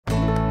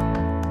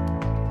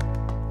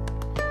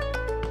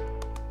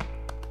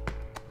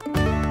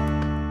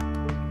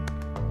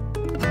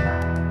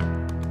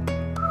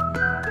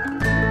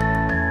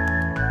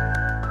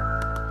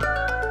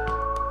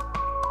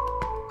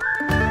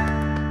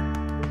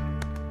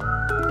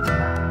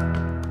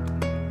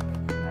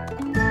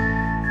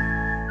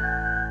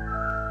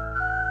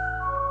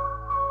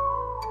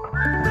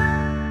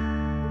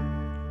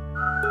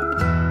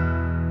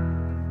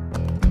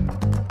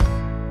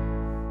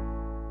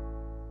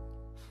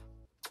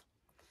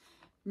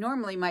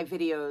Normally my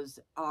videos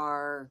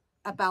are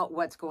about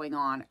what's going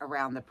on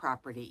around the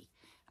property.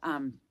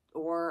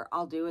 Or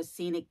I'll do a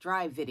scenic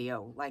drive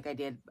video like I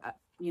did,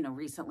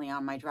 recently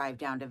on my drive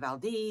down to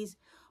Valdez,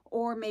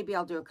 or maybe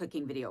I'll do a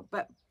cooking video.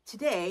 But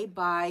today,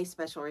 by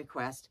special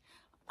request,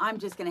 I'm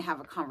just going to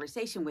have a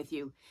conversation with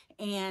you,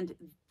 and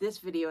this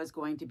video is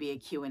going to be a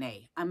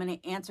Q&A. I'm going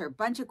to answer a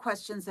bunch of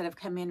questions that have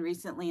come in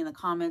recently in the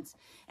comments,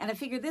 and I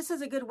figure this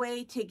is a good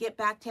way to get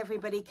back to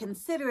everybody,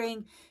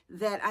 considering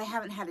that I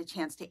haven't had a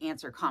chance to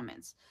answer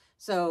comments.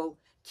 So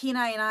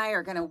Kenai and I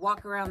are going to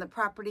walk around the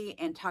property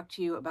and talk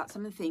to you about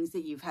some of the things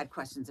that you've had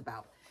questions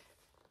about.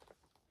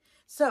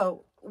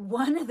 So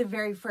one of the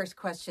very first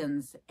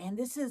questions, and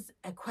this is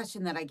a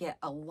question that I get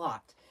a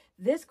lot.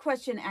 This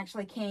question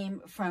actually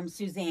came from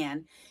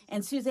Suzanne,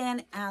 and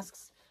Suzanne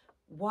asks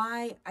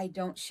why I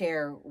don't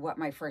share what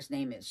my first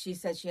name is. She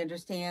says she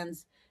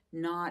understands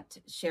not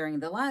sharing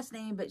the last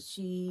name, but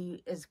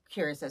she is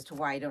curious as to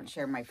why I don't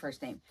share my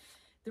first name.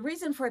 The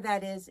reason for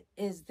that is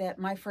that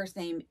my first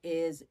name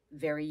is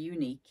very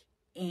unique,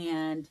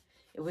 and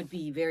it would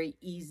be very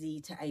easy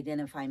to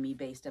identify me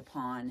based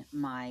upon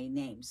my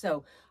name.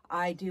 So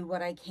I do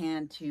what I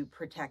can to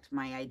protect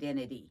my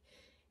identity.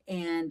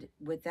 And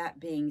with that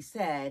being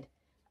said,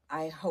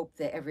 I hope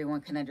that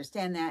everyone can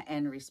understand that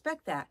and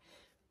respect that.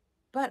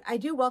 But I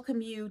do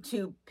welcome you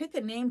to pick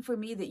a name for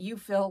me that you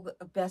feel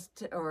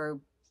best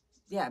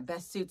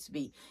suits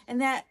me.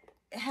 And that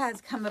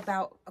has come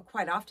about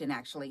quite often,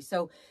 actually.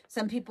 So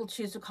some people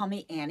choose to call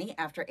me Annie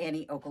after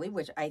Annie Oakley,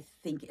 which I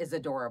think is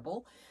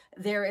adorable.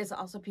 There is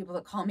also people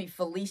that call me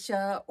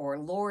Felicia or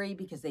Lori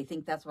because they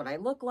think that's what I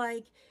look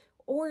like.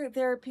 Or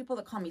there are people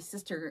that call me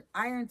Sister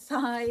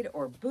Ironside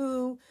or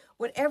Boo.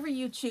 Whatever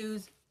you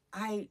choose,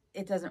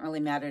 it doesn't really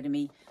matter to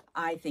me.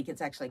 I think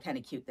it's actually kind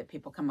of cute that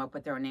people come up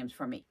with their own names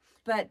for me.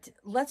 But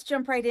let's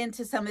jump right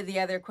into some of the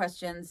other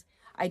questions.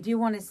 I do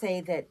want to say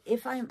that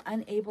if I'm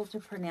unable to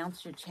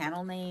pronounce your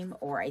channel name,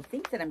 or I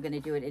think that I'm going to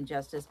do it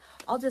injustice,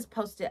 I'll just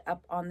post it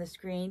up on the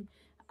screen.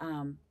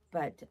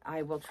 But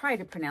I will try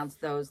to pronounce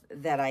those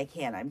that I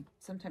can.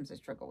 Sometimes I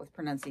struggle with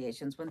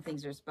pronunciations when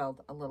things are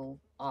spelled a little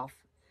off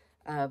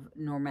of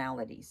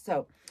normality.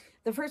 So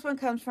the first one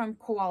comes from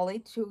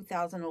Koali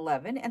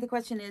 2011, and the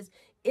question is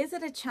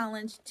it a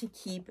challenge to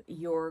keep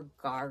your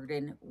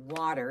garden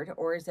watered,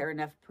 or is there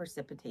enough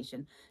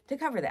precipitation to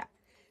cover that?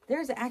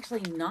 There's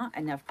actually not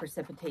enough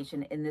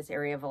precipitation in this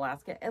area of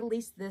Alaska, at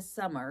least this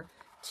summer,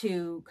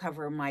 to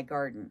cover my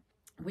garden.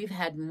 We've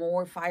had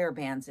more fire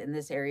bans in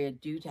this area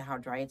due to how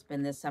dry it's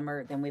been this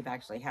summer than we've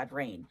actually had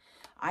rain.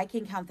 I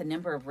can count the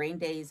number of rain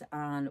days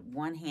on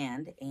one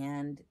hand,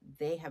 and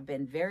they have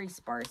been very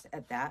sparse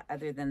at that,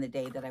 other than the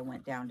day that I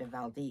went down to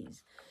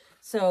Valdez.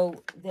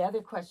 So the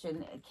other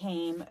question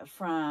came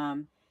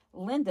from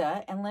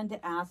Linda, and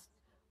Linda asked,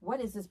 what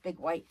is this big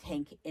white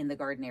tank in the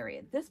garden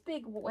area? This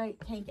big white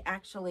tank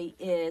actually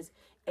is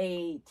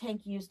a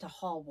tank used to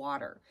haul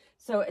water.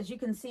 So as you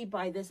can see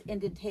by this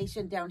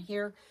indentation down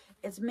here,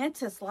 it's meant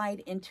to slide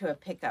into a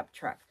pickup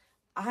truck.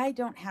 I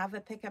don't have a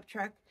pickup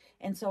truck,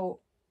 and so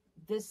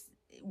this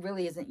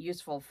really isn't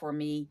useful for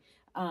me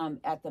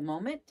at the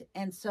moment.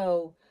 And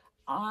so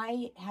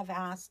I have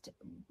asked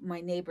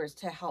my neighbors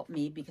to help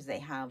me, because they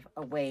have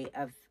a way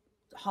of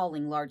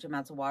hauling large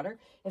amounts of water,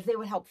 if they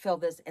would help fill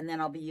this, and then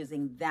I'll be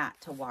using that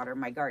to water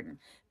my garden.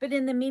 But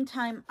in the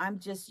meantime, I'm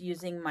just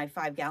using my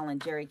 5-gallon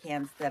jerry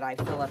cans that I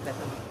fill up at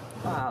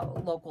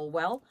the local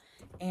well,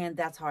 and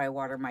that's how I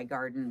water my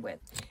garden with.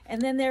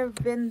 And then there have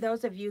been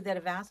those of you that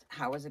have asked,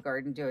 how is the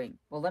garden doing?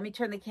 Well, let me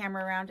turn the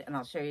camera around and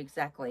I'll show you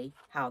exactly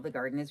how the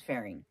garden is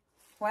faring.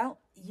 Well,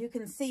 you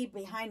can see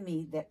behind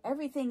me that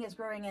everything is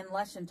growing in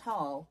lush and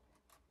tall,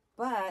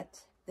 but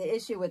the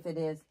issue with it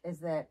is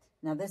that,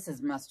 now this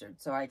is mustard,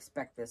 so I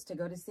expect this to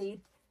go to seed,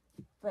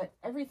 but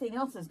everything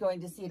else is going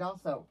to seed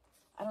also.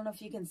 I don't know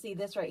if you can see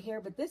this right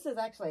here, but this is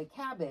actually a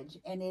cabbage,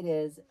 and it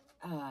is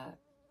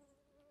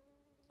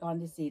gone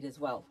to seed as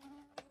well.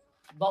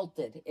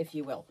 Bolted, if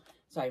you will.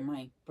 Sorry,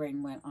 my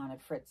brain went on a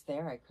fritz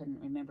there. I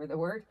couldn't remember the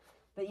word.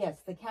 But yes,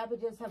 the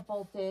cabbages have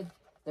bolted.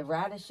 The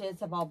radishes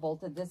have all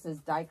bolted. This is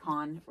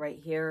daikon right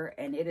here,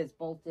 and it is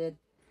bolted.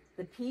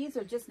 The peas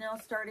are just now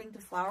starting to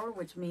flower,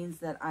 which means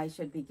that I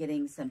should be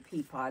getting some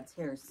pea pods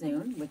here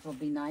soon, which will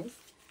be nice.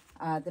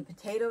 The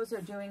potatoes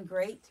are doing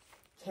great.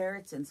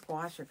 Carrots and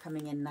squash are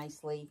coming in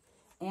nicely.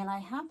 And I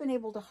have been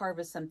able to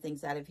harvest some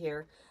things out of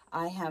here.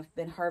 I have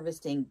been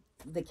harvesting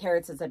the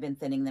carrots as I've been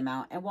thinning them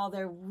out. And while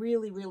they're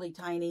really, really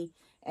tiny,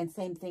 and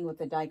same thing with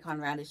the daikon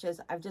radishes,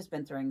 I've just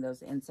been throwing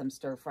those in some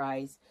stir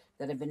fries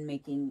that I've been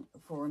making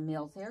for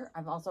meals here.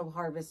 I've also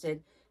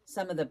harvested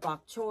some of the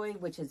bok choy,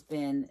 which has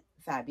been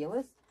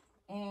fabulous,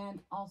 and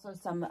also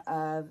some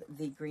of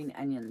the green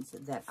onions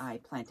that I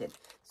planted.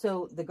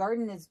 So the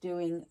garden is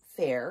doing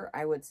fair,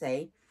 I would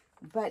say.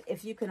 But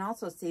if you can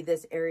also see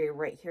this area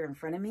right here in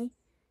front of me,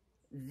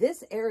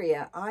 this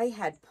area, I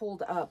had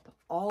pulled up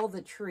all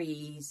the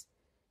trees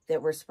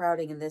that were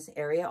sprouting in this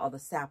area, all the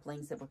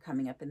saplings that were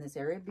coming up in this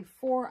area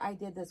before I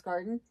did this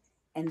garden,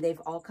 and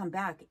they've all come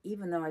back,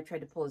 even though I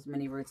tried to pull as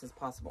many roots as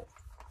possible.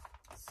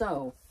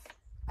 So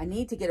I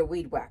need to get a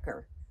weed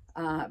whacker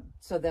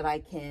so that I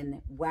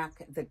can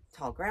whack the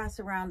tall grass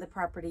around the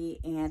property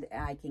and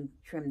I can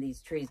trim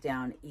these trees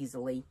down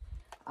easily.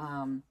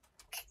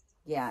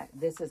 Yeah,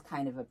 this is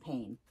kind of a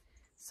pain.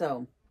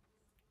 So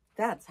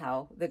that's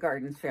how the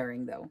garden's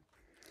faring, though.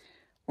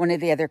 One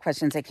of the other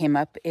questions that came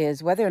up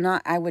is whether or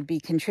not I would be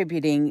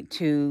contributing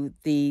to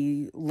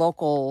the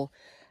local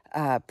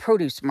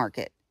produce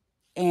market.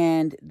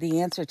 And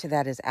the answer to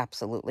that is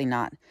absolutely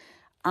not.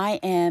 I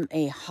am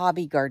a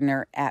hobby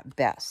gardener at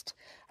best.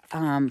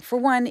 For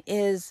one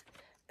is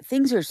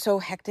things are so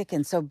hectic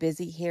and so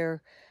busy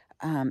here.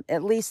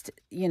 At least,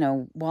 you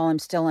know, while I'm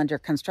still under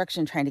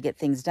construction trying to get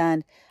things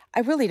done, I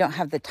really don't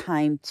have the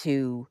time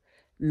to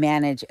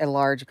manage a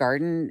large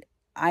garden.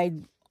 I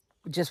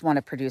just want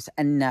to produce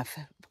enough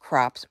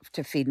crops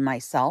to feed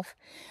myself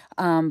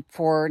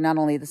for not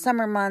only the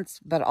summer months,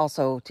 but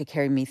also to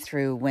carry me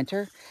through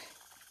winter.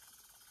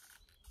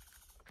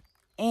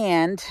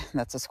 And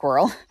that's a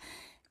squirrel.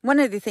 One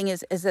other thing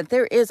is that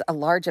there is a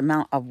large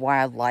amount of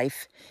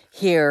wildlife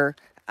here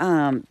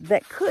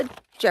that could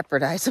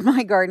jeopardize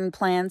my garden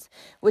plans,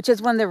 which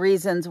is one of the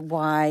reasons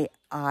why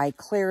I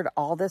cleared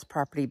all this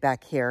property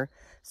back here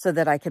so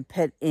that I could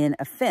put in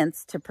a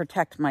fence to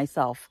protect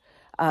myself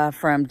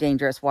from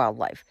dangerous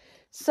wildlife.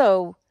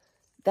 So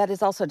that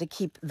is also to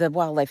keep the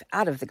wildlife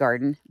out of the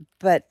garden,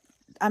 but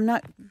I'm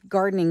not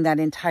gardening that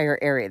entire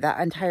area. That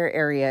entire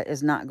area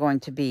is not going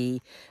to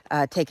be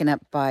taken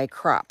up by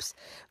crops.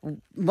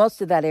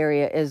 Most of that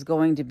area is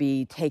going to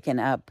be taken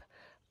up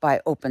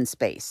by open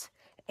space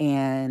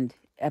and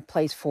a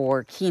place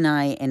for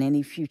Kenai and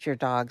any future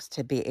dogs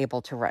to be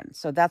able to run.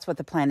 So that's what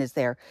the plan is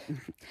there.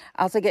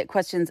 I also get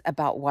questions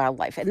about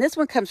wildlife. And this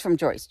one comes from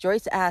Joyce.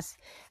 Joyce asks,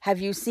 have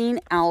you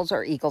seen owls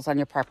or eagles on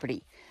your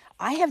property?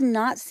 I have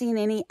not seen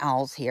any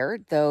owls here,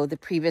 though the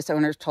previous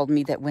owners told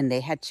me that when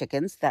they had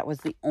chickens, that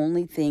was the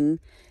only thing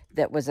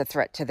that was a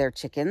threat to their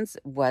chickens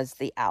was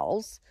the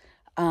owls.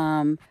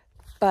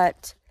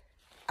 But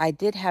I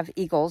did have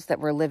eagles that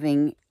were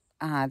living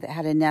that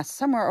had a nest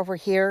somewhere over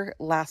here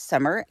last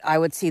summer. I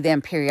would see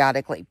them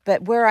periodically.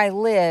 But where I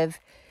live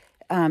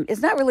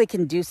is not really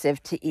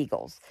conducive to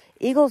eagles.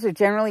 Eagles are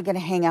generally going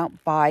to hang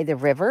out by the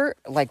river,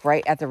 like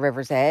right at the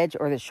river's edge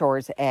or the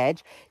shore's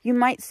edge. You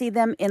might see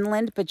them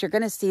inland, but you're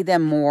going to see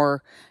them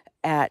more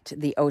at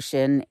the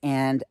ocean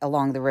and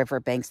along the river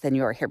banks than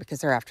you are here because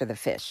they're after the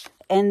fish.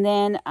 And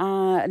then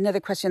another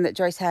question that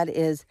Joyce had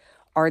is,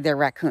 are there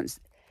raccoons?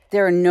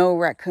 There are no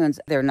raccoons.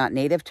 They're not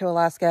native to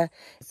Alaska,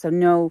 so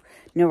no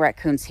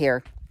raccoons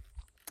here.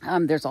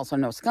 There's also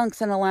no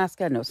skunks in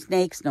Alaska, no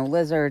snakes, no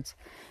lizards.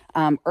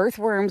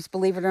 Earthworms,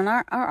 believe it or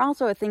not, are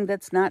also a thing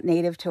that's not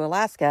native to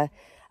Alaska.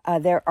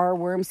 There are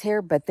worms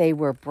here, but they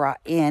were brought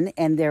in,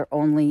 and they're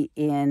only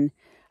in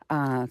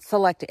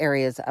select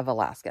areas of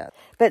Alaska.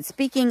 But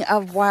speaking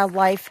of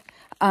wildlife,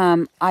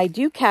 I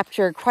do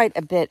capture quite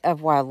a bit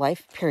of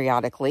wildlife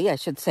periodically, I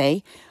should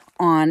say,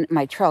 on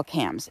my trail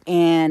cams.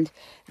 And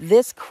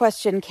this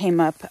question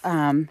came up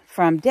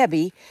from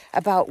Debbie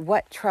about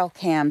what trail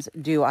cams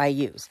do I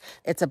use.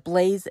 It's a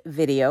Blaze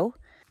Video.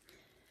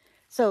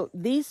 So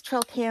these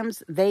trail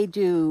cams, they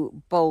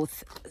do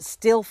both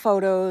still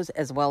photos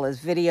as well as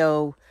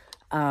video.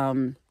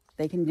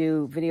 They can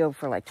do video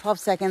for like 12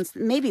 seconds,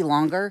 maybe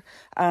longer,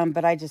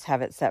 but I just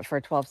have it set for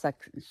a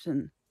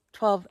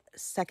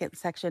 12-second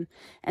section.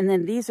 And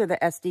then these are the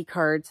SD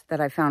cards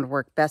that I found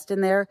work best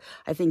in there.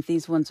 I think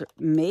these ones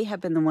may have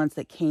been the ones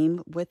that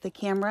came with the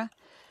camera.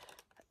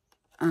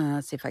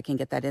 Let's see if I can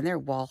get that in there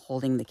while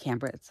holding the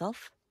camera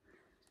itself.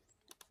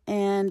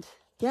 And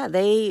yeah,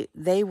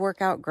 they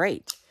work out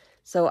great.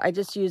 So I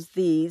just use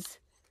these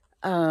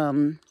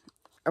around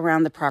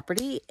the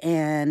property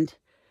and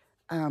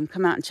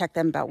come out and check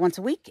them about once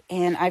a week.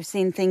 And I've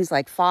seen things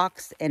like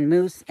fox and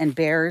moose and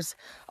bears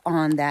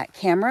on that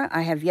camera.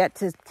 I have yet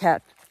to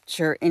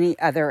capture any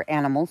other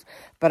animals,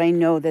 but I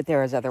know that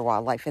there is other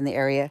wildlife in the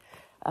area.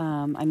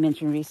 I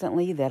mentioned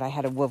recently that I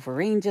had a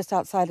wolverine just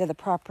outside of the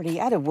property.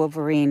 I had a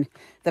wolverine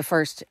the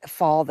first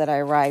fall that I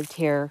arrived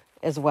here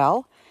as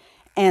well.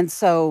 And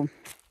so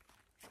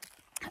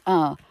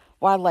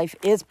wildlife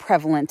is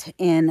prevalent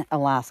in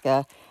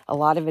Alaska. A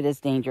lot of it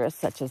is dangerous,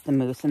 such as the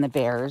moose and the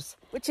bears,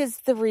 which is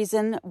the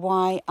reason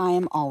why I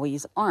am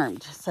always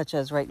armed, such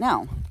as right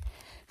now.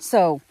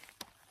 So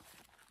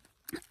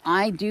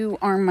I do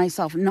arm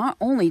myself not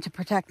only to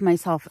protect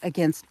myself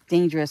against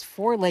dangerous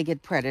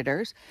four-legged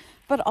predators,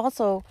 but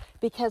also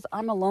because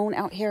I'm alone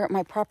out here at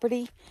my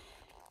property,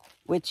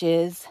 which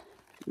is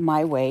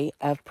my way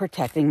of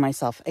protecting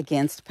myself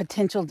against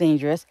potential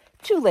dangerous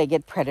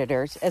two-legged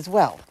predators as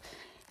well.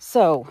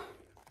 So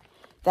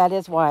that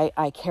is why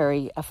I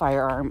carry a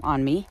firearm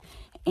on me.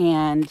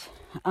 And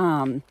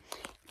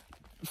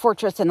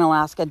Fortress in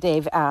Alaska,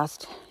 Dave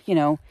asked, you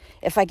know,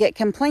 if I get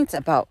complaints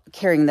about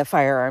carrying the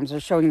firearms or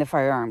showing the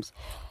firearms.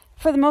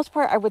 For the most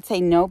part, I would say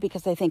no,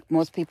 because I think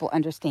most people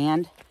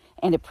understand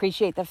and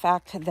appreciate the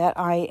fact that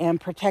I am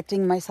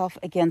protecting myself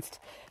against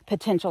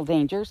potential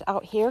dangers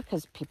out here,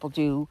 because people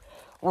do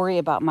worry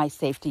about my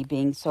safety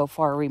being so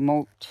far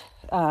remote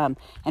and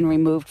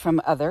removed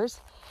from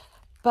others.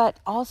 But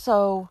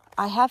also,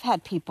 I have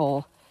had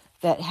people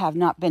that have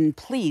not been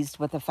pleased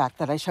with the fact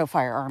that I show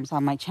firearms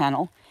on my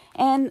channel.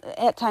 And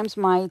at times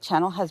my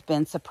channel has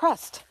been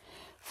suppressed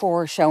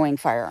for showing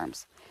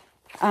firearms.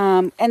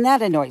 And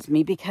that annoys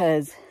me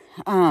because,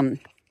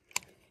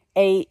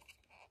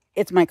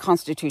 it's my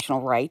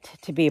constitutional right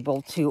to be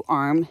able to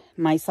arm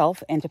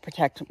myself and to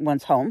protect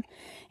one's home.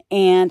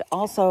 And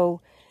also,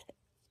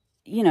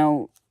 you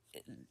know,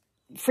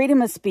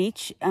 freedom of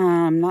speech.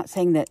 I'm not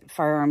saying that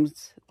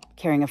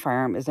carrying a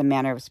firearm is a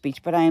manner of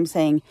speech, but I am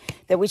saying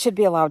that we should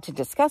be allowed to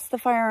discuss the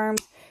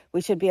firearms.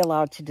 We should be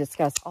allowed to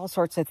discuss all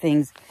sorts of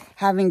things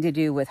having to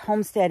do with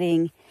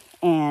homesteading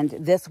and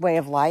this way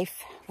of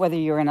life, whether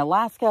you're in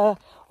Alaska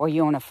or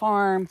you own a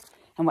farm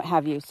and what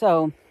have you.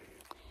 So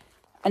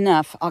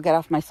enough, I'll get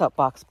off my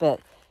soapbox, but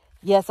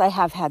yes, I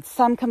have had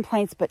some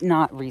complaints, but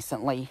not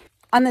recently.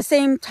 On the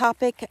same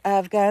topic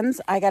of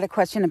guns, I got a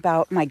question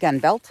about my gun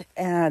belt.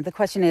 The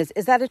question is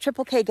that a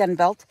Triple K gun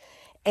belt?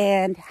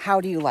 And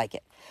how do you like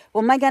it?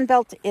 Well, my gun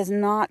belt is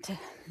not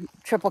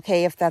Triple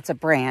K, if that's a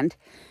brand.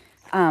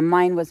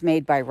 Mine was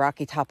made by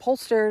Rocky Top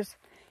Holsters,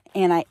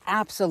 and I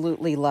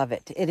absolutely love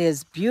it. It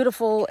is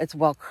beautiful. It's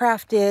well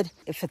crafted.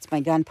 It fits my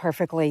gun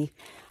perfectly.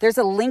 There's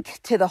a link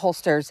to the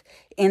holsters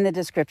in the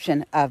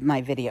description of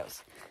my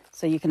videos,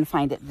 so you can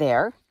find it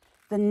there.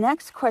 The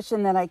next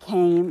question that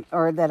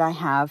I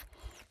have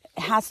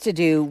has to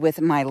do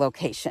with my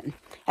location.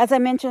 As I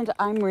mentioned,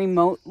 I'm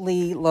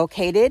remotely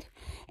located,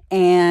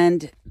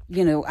 and,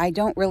 you know, I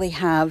don't really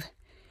have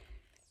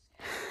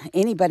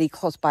anybody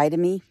close by to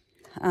me.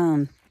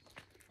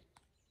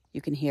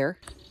 You can hear.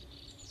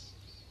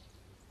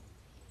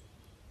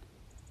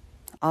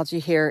 All you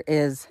hear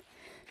is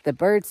the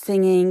birds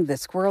singing, the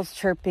squirrels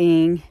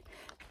chirping,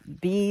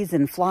 bees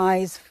and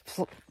flies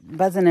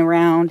buzzing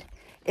around.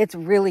 It's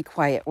really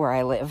quiet where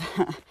I live.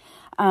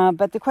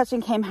 But the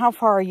question came, how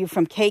far are you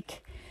from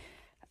Cake?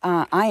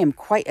 I am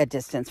quite a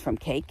distance from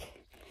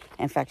Cake.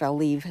 In fact, I'll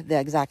leave the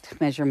exact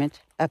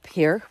measurement up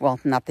here. Well,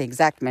 not the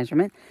exact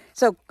measurement.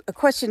 So a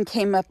question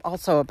came up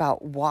also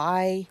about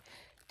why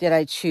did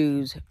I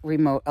choose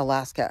remote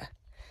Alaska?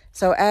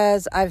 So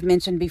as I've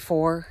mentioned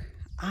before,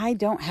 I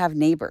don't have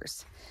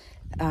neighbors.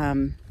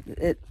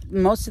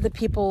 Most of the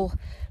people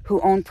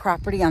who own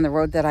property on the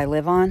road that I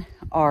live on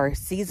are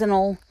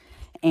seasonal,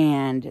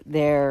 and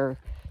they're,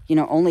 you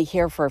know, only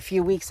here for a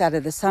few weeks out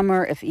of the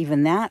summer, if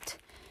even that.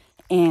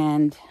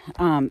 And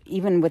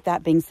even with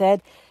that being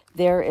said,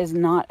 there is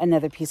not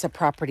another piece of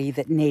property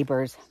that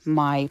neighbors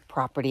my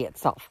property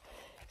itself.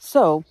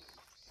 So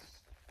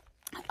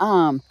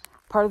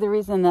part of the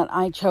reason that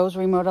I chose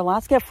remote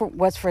Alaska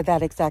was for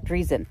that exact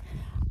reason.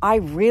 I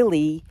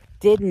really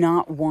did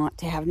not want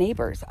to have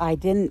neighbors. I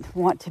didn't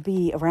want to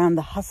be around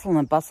the hustle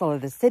and bustle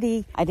of the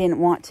city. I didn't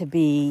want to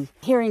be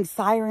hearing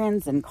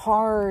sirens and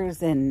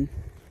cars and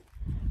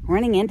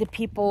running into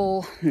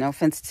people. No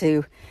offense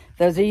to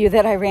those of you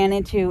that I ran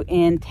into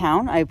in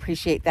town. I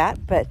appreciate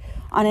that. But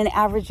on an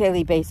average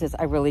daily basis,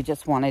 I really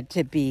just wanted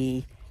to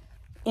be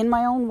in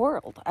my own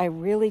world. I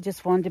really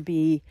just wanted to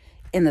be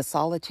in the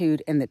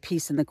solitude and the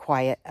peace and the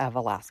quiet of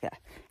Alaska.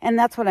 And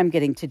that's what I'm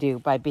getting to do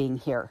by being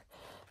here.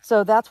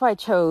 So that's why I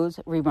chose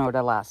remote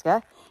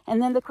Alaska.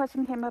 And then the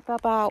question came up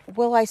about,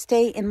 will I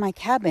stay in my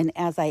cabin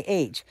as I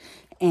age?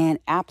 And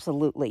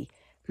absolutely.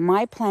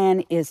 My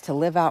plan is to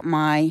live out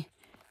my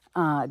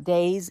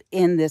days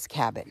in this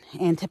cabin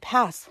and to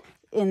pass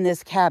in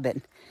this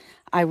cabin.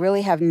 I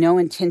really have no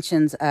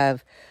intentions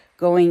of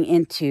going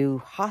into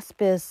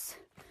hospice,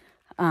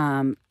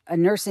 a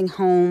nursing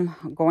home,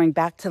 going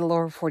back to the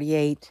lower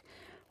 48,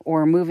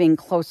 or moving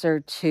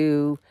closer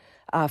to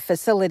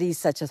facilities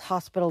such as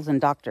hospitals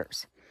and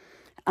doctors.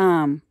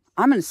 I'm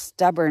a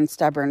stubborn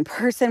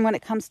person when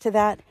it comes to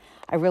that.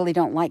 I really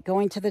don't like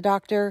going to the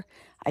doctor.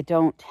 I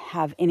don't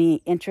have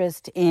any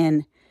interest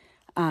in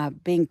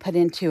being put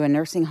into a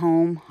nursing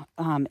home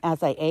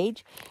as I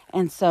age.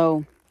 And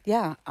so,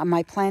 yeah,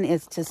 my plan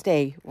is to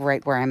stay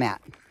right where I'm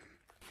at.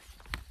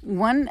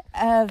 One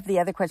of the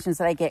other questions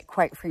that I get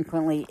quite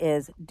frequently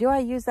is, do I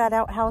use that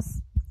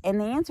outhouse? And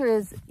the answer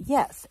is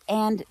yes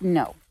and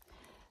no.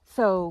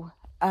 So,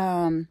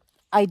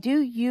 I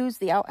do use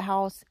the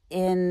outhouse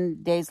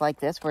in days like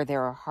this where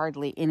there are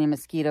hardly any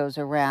mosquitoes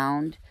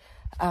around.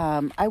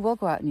 I will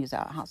go out and use the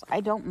outhouse.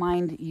 I don't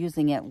mind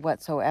using it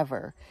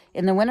whatsoever.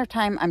 In the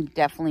wintertime, I'm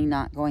definitely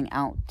not going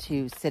out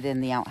to sit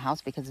in the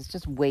outhouse because it's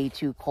just way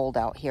too cold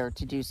out here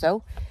to do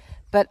so.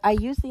 But I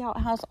use the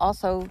outhouse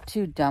also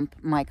to dump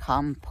my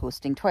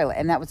composting toilet.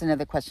 And that was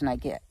another question I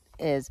get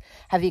is,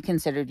 have you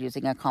considered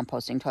using a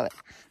composting toilet?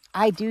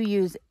 I do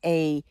use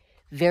a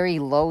very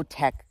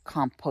low-tech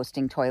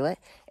composting toilet.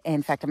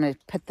 In fact, I'm going to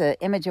put the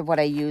image of what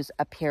I use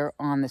up here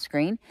on the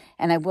screen.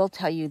 And I will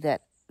tell you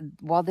that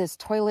while this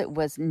toilet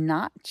was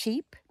not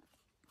cheap,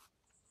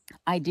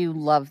 I do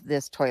love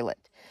this toilet.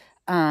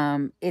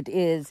 It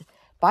is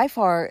by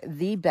far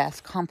the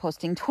best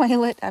composting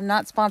toilet. I'm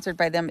not sponsored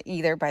by them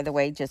either, by the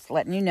way, just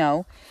letting you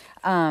know.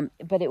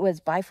 But it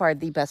was by far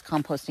the best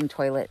composting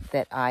toilet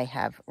that I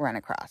have run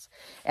across.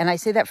 And I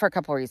say that for a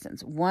couple of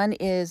reasons. One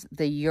is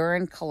the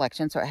urine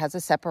collection. So it has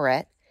a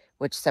separate,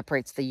 which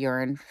separates the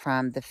urine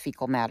from the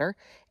fecal matter.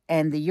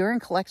 And the urine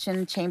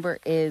collection chamber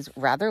is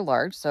rather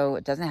large, so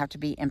it doesn't have to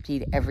be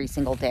emptied every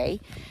single day.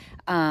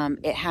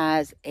 It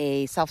has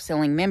a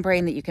self-sealing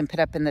membrane that you can put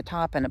up in the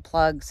top and a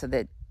plug so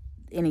that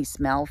any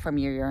smell from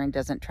your urine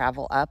doesn't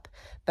travel up.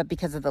 But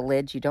because of the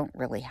lid, you don't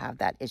really have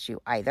that issue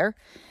either.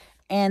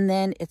 And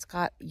then it's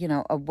got, you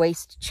know, a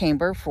waste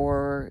chamber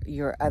for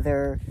your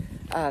other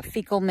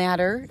fecal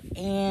matter.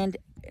 And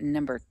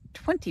number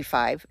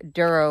 25,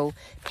 Duro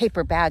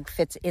paper bag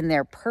fits in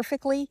there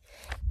perfectly.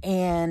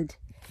 And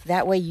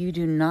that way you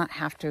do not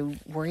have to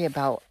worry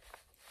about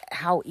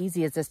how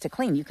easy is this to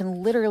clean. You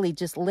can literally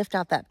just lift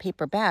out that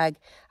paper bag.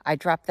 I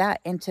drop that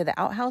into the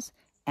outhouse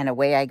and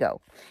away I go.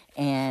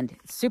 And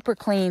super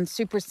clean,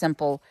 super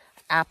simple.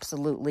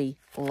 Absolutely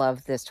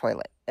love this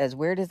toilet. As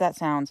weird as that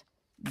sounds,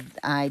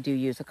 I do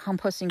use a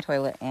composting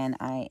toilet and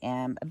I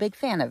am a big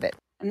fan of it.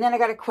 And then I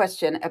got a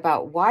question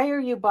about why are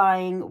you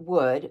buying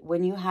wood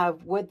when you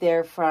have wood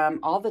there from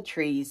all the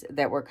trees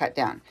that were cut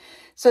down?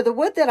 So the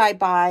wood that I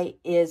buy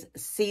is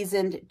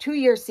seasoned,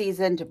 2-year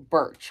seasoned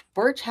birch.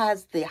 Birch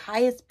has the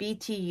highest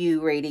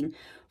BTU rating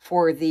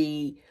for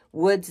the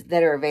woods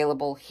that are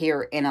available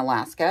here in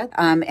Alaska.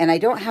 And I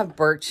don't have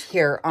birch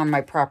here on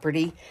my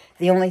property.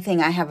 The only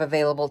thing I have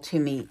available to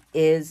me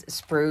is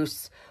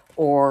spruce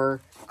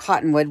or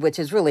cottonwood, which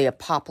is really a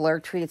poplar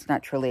tree. It's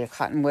not truly a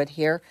cottonwood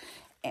here.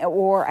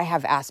 Or I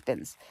have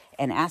aspens.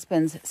 And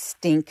aspens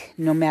stink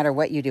no matter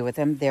what you do with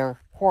them. They're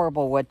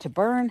horrible wood to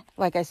burn.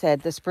 Like I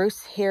said, the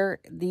spruce here,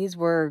 these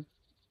were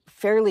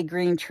fairly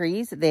green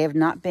trees. They have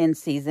not been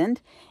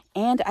seasoned.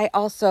 And I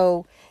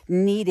also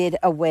needed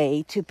a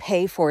way to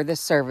pay for the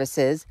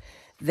services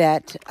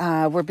that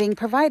were being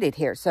provided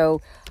here.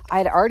 So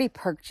I'd already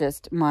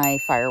purchased my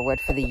firewood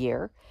for the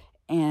year,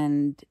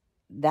 and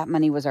that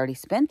money was already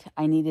spent.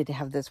 I needed to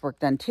have this work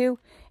done too.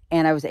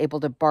 And I was able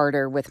to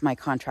barter with my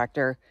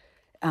contractor,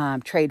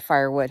 trade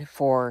firewood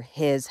for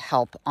his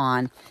help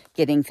on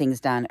getting things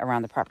done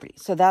around the property.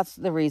 So that's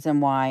the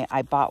reason why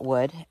I bought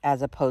wood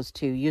as opposed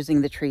to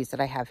using the trees that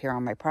I have here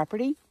on my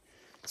property.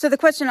 So the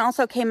question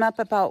also came up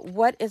about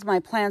what is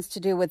my plans to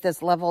do with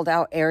this leveled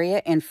out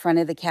area in front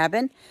of the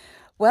cabin.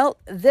 Well,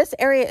 this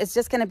area is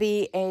just going to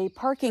be a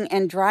parking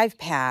and drive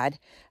pad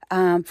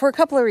for a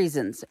couple of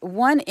reasons.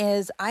 One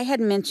is I had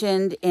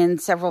mentioned in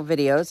several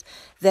videos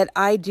that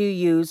I do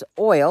use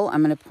oil.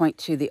 I'm going to point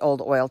to the old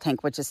oil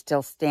tank, which is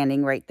still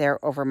standing right there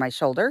over my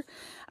shoulder.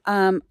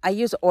 I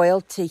use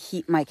oil to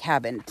heat my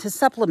cabin, to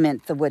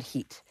supplement the wood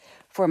heat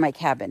for my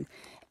cabin.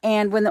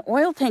 And when the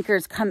oil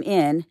tankers come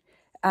in,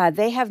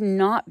 they have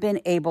not been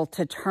able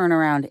to turn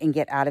around and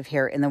get out of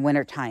here in the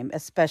wintertime,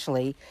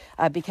 especially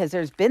because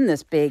there's been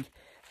this big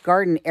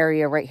garden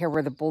area right here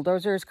where the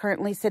bulldozer is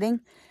currently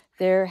sitting.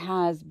 There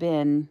has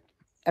been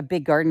a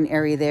big garden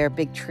area there,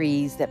 big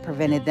trees that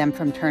prevented them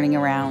from turning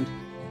around.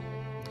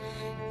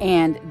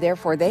 And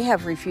therefore, they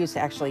have refused to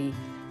actually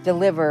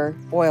deliver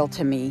oil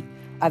to me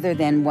other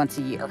than once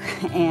a year.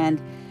 And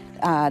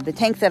the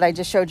tank that I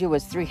just showed you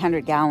was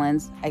 300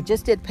 gallons. I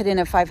just did put in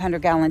a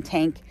 500-gallon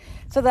tank,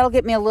 so that'll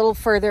get me a little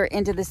further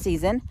into the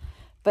season.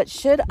 But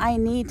should I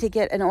need to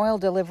get an oil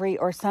delivery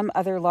or some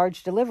other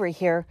large delivery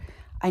here,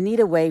 I need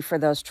a way for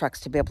those trucks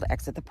to be able to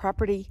exit the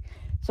property.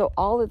 So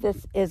all of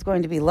this is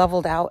going to be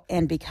leveled out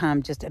and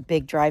become just a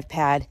big drive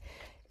pad.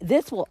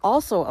 This will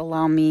also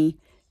allow me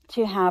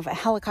to have a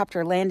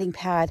helicopter landing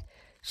pad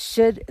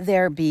should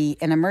there be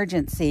an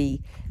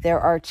emergency. There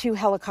are 2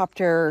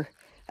 helicopter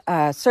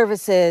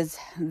services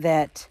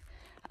that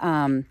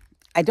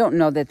I don't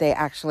know that they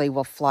actually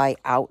will fly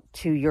out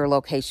to your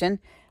location,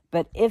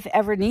 but if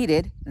ever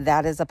needed,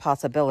 that is a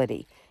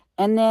possibility.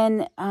 And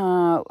then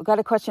got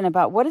a question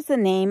about what is the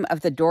name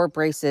of the door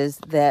braces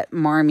that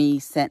Marmy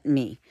sent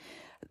me.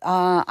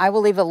 I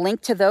will leave a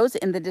link to those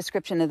in the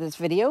description of this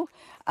video,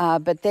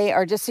 but they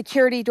are just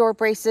security door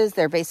braces.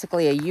 They're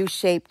basically a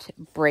U-shaped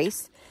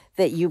brace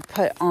that you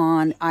put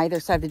on either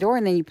side of the door,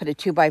 and then you put a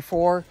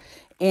 2x4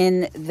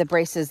 in the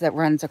braces that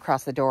runs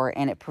across the door,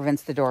 and it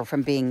prevents the door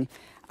from being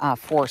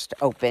forced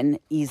open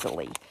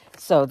easily.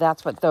 So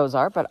that's what those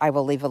are, but I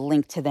will leave a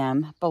link to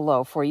them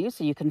below for you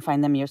so you can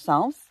find them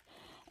yourselves.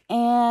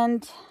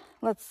 And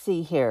let's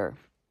see here.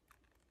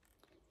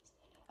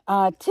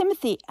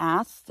 Timothy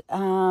asked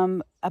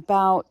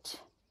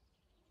about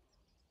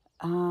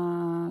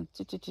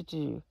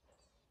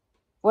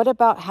what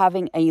about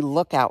having a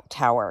lookout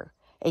tower?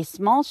 A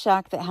small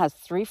shack that has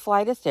 3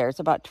 flights of stairs,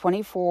 about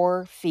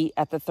 24 feet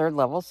at the 3rd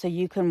level, so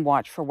you can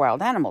watch for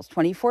wild animals.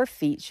 24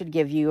 feet should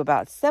give you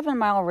about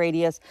 7-mile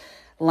radius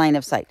line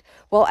of sight.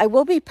 Well, I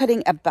will be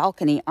putting a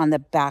balcony on the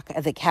back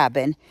of the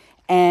cabin,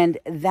 and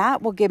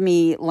that will give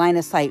me line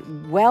of sight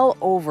well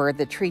over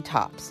the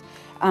treetops.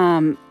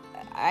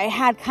 I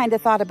had kind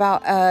of thought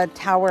about a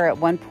tower at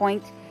one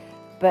point,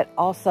 but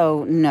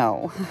also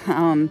no.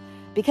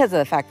 because of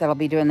the fact that I'll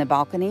be doing the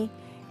balcony,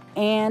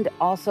 and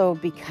also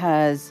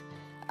because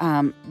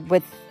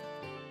with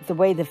the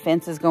way the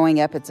fence is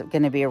going up, it's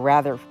going to be a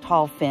rather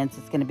tall fence.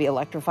 It's going to be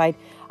electrified.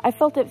 I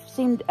felt it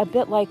seemed a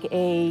bit like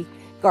a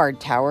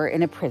guard tower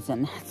in a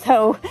prison.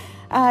 So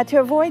to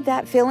avoid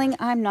that feeling,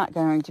 I'm not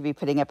going to be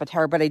putting up a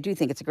tower, but I do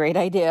think it's a great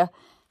idea.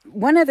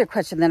 One other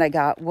question that I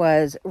got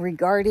was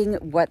regarding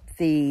what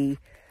the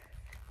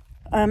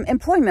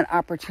employment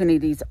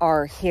opportunities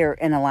are here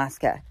in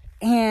Alaska.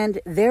 And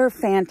they're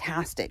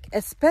fantastic,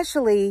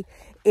 especially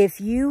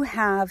if you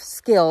have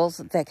skills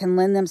that can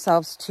lend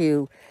themselves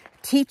to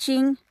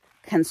teaching,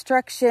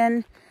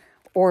 construction,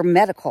 or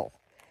medical.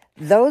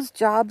 Those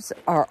jobs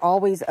are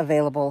always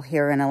available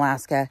here in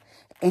Alaska,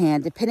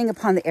 and depending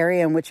upon the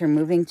area in which you're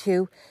moving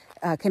to,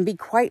 can be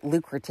quite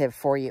lucrative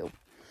for you.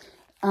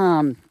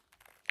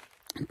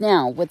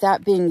 Now, with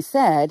that being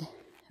said,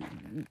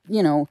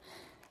 you know,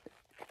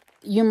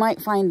 you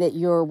might find that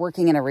you're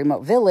working in a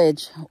remote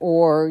village,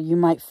 or you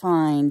might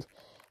find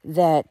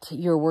that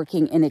you're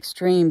working in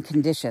extreme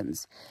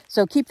conditions.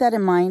 So keep that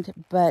in mind.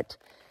 But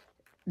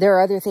there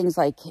are other things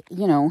like,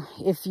 you know,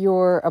 if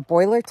you're a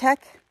boiler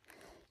tech,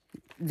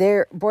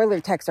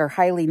 boiler techs are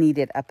highly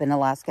needed up in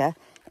Alaska,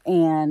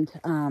 and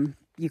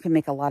you can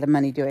make a lot of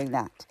money doing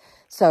that.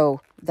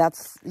 So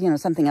that's, you know,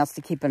 something else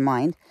to keep in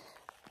mind.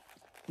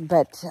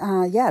 But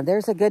yeah,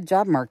 there's a good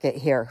job market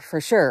here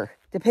for sure,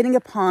 depending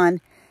upon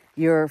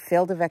your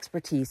field of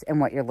expertise and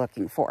what you're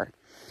looking for.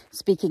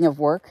 Speaking of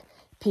work,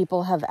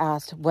 people have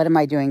asked, what am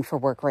I doing for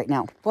work right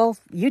now? Well,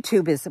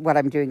 YouTube is what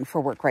I'm doing for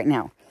work right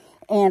now.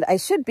 And I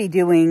should be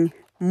doing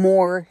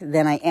more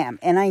than I am.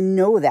 And I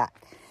know that.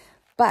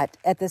 But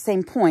at the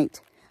same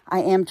point, I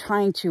am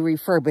trying to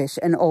refurbish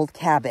an old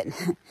cabin.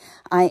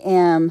 I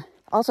am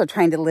also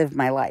trying to live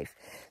my life.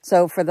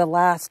 So for the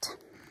last,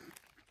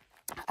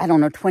 I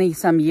don't know, 20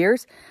 some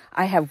years,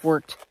 I have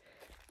worked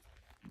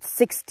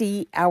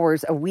 60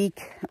 hours a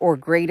week or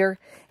greater.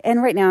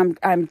 And right now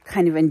I'm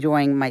kind of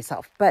enjoying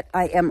myself, but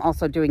I am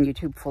also doing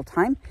YouTube full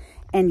time.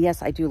 And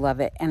yes, I do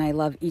love it. And I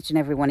love each and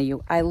every one of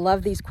you. I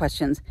love these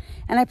questions,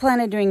 and I plan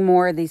on doing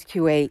more of these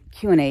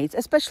Q&As,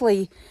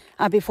 especially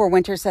before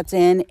winter sets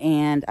in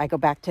and I go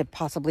back to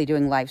possibly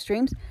doing live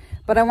streams.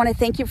 But I want to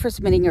thank you for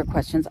submitting your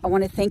questions. I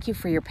want to thank you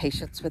for your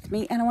patience with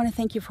me, and I want to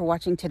thank you for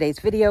watching today's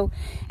video.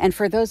 And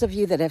for those of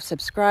you that have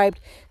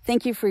subscribed,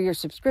 thank you for your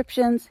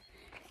subscriptions,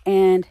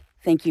 and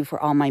thank you for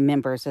all my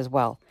members as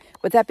well.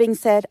 With that being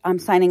said, I'm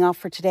signing off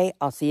for today.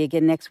 I'll see you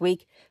again next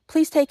week.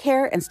 Please take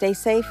care and stay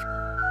safe.